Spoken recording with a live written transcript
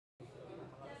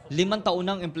5 taon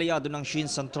ng empleyado ng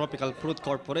Shinsun Tropical Fruit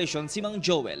Corporation si Mang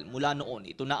Joel. Mula noon,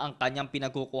 ito na ang kanyang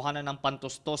pinagkukuhanan ng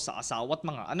pantustos sa asawa at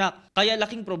mga anak. Kaya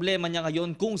laking problema niya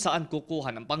ngayon kung saan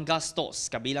kukuha ng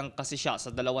panggastos. Kabilang kasi siya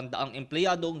sa 200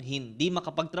 empleyadong hindi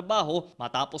makapagtrabaho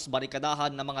matapos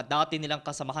barikadahan ng mga dati nilang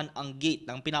kasamahan ang gate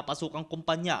ng pinapasukang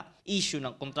kumpanya. Issue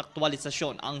ng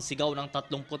kontraktualisasyon ang sigaw ng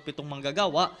 37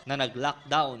 manggagawa na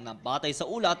nag-lockdown na batay sa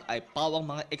ulat ay pawang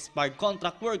mga expired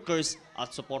contract workers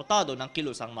at suportado ng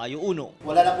kilusang Mayo 1.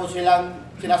 Wala na po silang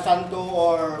sinasanto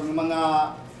or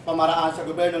mga pamaraan sa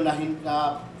gobyerno na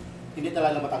hindi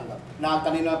talaga matanggap.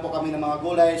 Nagtanim na po kami ng mga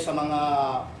gulay sa mga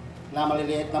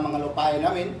maliliit na mga lupain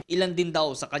namin. Ilan din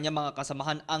daw sa kanya mga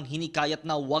kasamahan ang hinikayat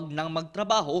na wag nang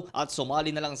magtrabaho at sumali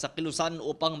na lang sa kilusan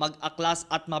upang mag-aklas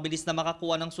at mabilis na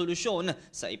makakuha ng solusyon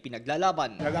sa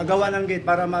ipinaglalaban. Nag-agawa ng gate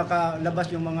para makalabas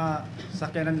yung mga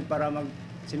sakyanan para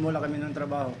simula kami ng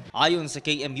trabaho. Ayon sa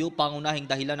KMU, pangunahing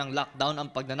dahilan ng lockdown ang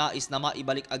pagnanais na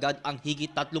maibalik agad ang higit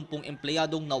 30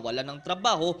 empleyadong nawalan ng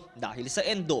trabaho dahil sa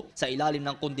endo, sa ilalim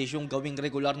ng kondisyong gawing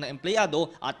regular na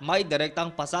empleyado at may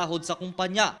direktang pasahod sa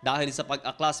kumpanya. Dahil sa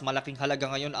pag-aklas, malaking halaga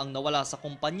ngayon ang nawala sa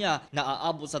kumpanya na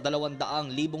aabot sa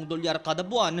 $200,000 kada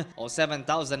buwan o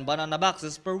 7,000 banana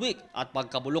boxes per week at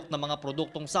pagkabulok ng mga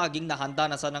produktong saging na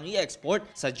handa na sanang i-export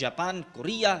sa Japan,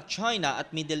 Korea, China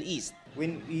at Middle East.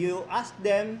 When you ask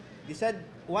them, they said,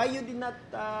 why you did not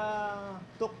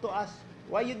talk to us?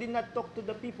 Why you did not talk to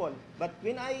the people? But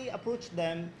when I approached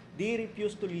them, they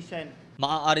refused to listen.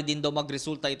 Maaari din daw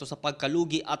magresulta ito sa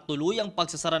pagkalugi at tuluyang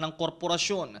pagsasara ng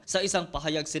korporasyon. Sa isang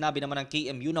pahayag, sinabi naman ng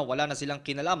KMU na wala na silang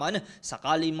kinalaman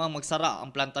sakali mang magsara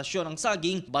ang plantasyon ng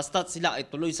saging basta't sila ay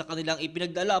tuloy sa kanilang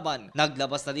ipinaglalaban.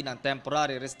 Naglabas na din ng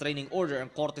temporary restraining order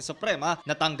ang Korte Suprema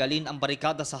na tanggalin ang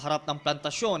barikada sa harap ng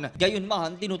plantasyon.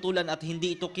 Gayunman, tinutulan at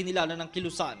hindi ito kinilala ng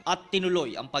kilusan at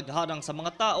tinuloy ang pagharang sa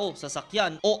mga tao,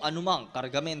 sasakyan o anumang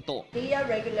kargamento. They are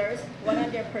regulars,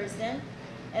 100%.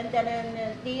 And then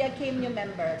they came new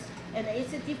members, and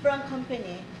it's a different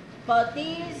company, but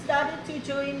they started to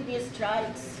join these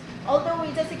strikes. Although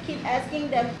we just keep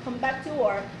asking them to come back to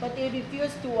work, but they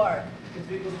refuse to work. It's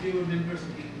because they were members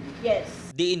of the Yes.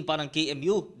 Diin pa ng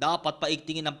KMU, dapat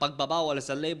paigtingin ang pagbabawal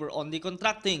sa labor-only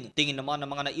contracting. Tingin naman ng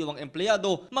mga naiwang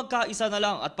empleyado, magkaisa na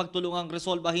lang at pagtulungang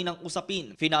resolbahin ang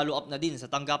usapin. Finalo up na din sa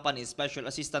tanggapan ni Special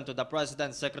Assistant to the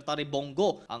President Secretary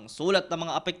Bongo ang sulat ng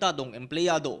mga apektadong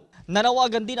empleyado.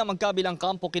 Nanawagan din ang magkabilang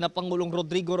kampo kina Pangulong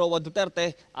Rodrigo Roa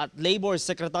Duterte at Labor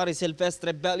Secretary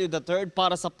Silvestre Bello III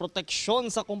para sa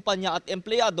proteksyon sa kumpanya at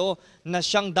empleyado na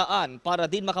siyang daan para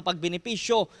din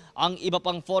makapagbenepisyo ang iba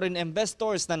pang foreign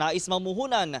investors na nais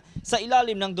mamuhunan sa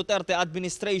ilalim ng Duterte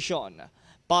administration.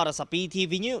 Para sa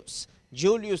PTV News,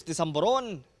 Julius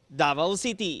Disamboron, Davao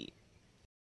City.